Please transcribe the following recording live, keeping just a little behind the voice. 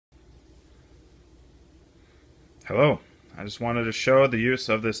Hello, I just wanted to show the use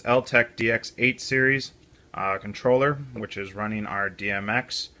of this LTECH DX8 series controller, which is running our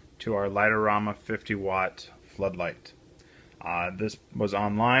DMX to our Lightorama 50-watt floodlight. This was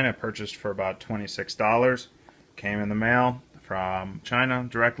online. I purchased for about $26. Came in the mail from China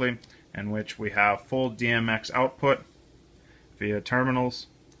directly, in which we have full DMX output via terminals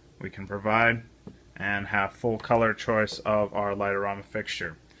we can provide, and have full color choice of our Lightorama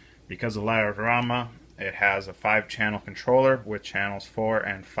fixture. Because of Lightorama, it has a 5-channel controller with channels 4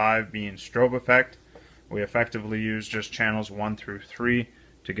 and 5 being strobe effect. We effectively use just channels 1 through 3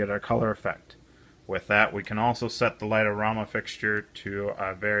 to get our color effect. With that, we can also set the Lightorama fixture to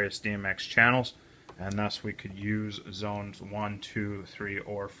various DMX channels, and thus we could use zones 1, 2, 3,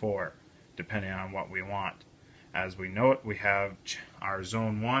 or 4, depending on what we want. As we note, we have our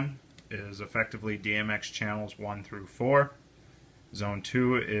zone 1 is effectively DMX channels 1 through 4. Zone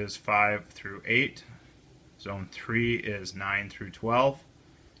 2 is 5 through 8. Zone 3 is 9 through 12.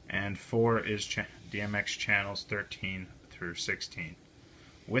 And 4 is DMX channels 13 through 16.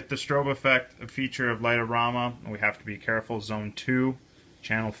 With the strobe effect, a feature of Lightorama, we have to be careful. Zone 2,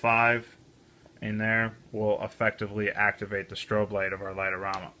 channel 5 in there will effectively activate the strobe light of our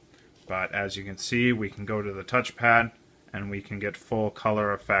Lightorama. But as you can see, we can go to the touchpad and we can get full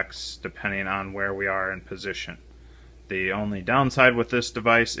color effects depending on where we are in position. The only downside with this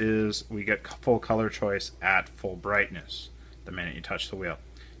device is we get full color choice at full brightness the minute you touch the wheel.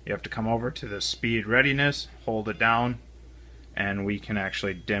 You have to come over to the speed readiness, hold it down, and we can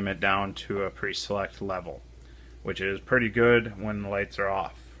actually dim it down to a pre-select level, which is pretty good when the lights are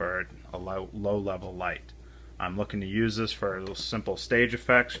off for a low level light. I'm looking to use this for little simple stage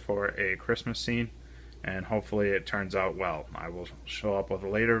effects for a Christmas scene, and hopefully it turns out well. I will show up with a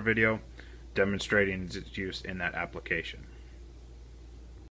later video demonstrating its use in that application.